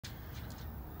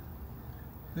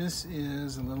This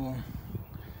is a little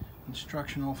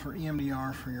instructional for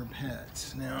EMDR for your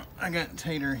pets. Now, I got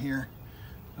Tater here.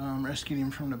 Rescued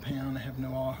him from the pound. I have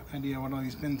no idea what all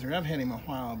he's been through. I've had him a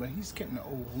while, but he's getting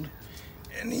old.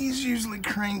 And he's usually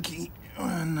cranky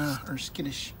when, or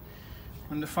skittish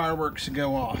when the fireworks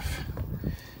go off.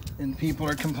 And people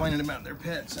are complaining about their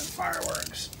pets and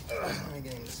fireworks. Let me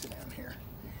get him to sit down here.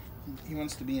 He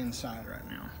wants to be inside right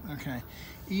now. Okay.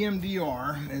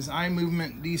 EMDR is eye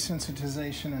movement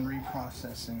desensitization and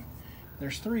reprocessing.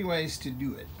 There's 3 ways to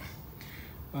do it.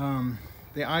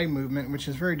 The eye movement, which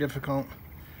is very difficult.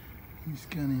 He's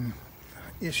got an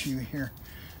issue here.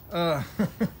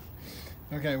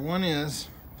 Okay, one is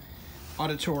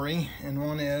auditory and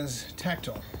one is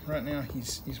tactile. Right now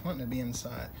he's wanting to be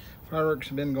inside. Fireworks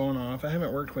have been going off. I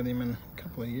haven't worked with him in a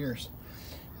couple of years,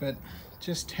 but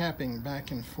just tapping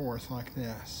back and forth like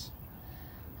this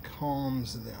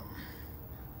calms them.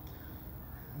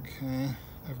 Okay,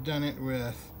 I've done it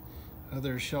with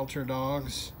other shelter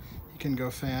dogs. He can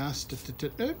go fast.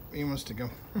 He wants to go.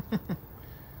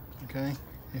 Okay,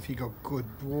 if you go, good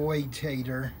boy,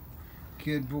 Tater,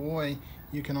 good boy,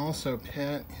 you can also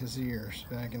pet his ears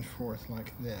back and forth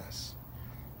like this.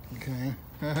 Okay,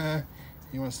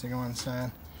 he wants to go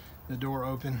inside. The door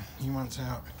open, he wants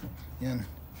out, in.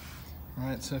 All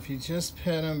right, so if you just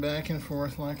pet him back and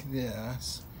forth like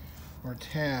this, or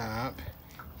tap,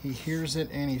 he hears it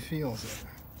and he feels it.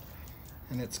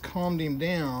 And it's calmed him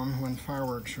down when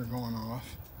fireworks are going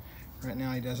off. Right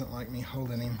now he doesn't like me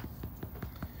holding him.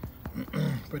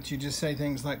 But you just say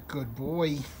things like, good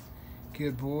boy,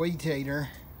 Tater,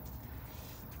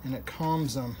 and it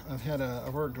calms them.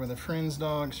 I've worked with a friend's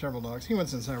dog, several dogs. He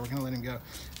wants inside, we're gonna let him go.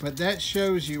 But that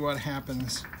shows you what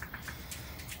happens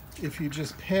if you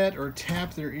just pet or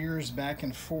tap their ears back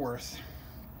and forth.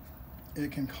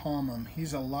 It can calm him.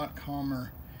 He's a lot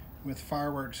calmer with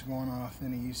fireworks going off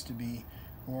than he used to be.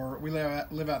 Or we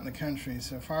live out in the country,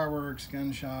 so fireworks,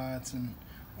 gunshots, and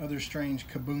other strange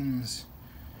kabooms.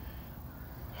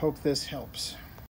 Hope this helps.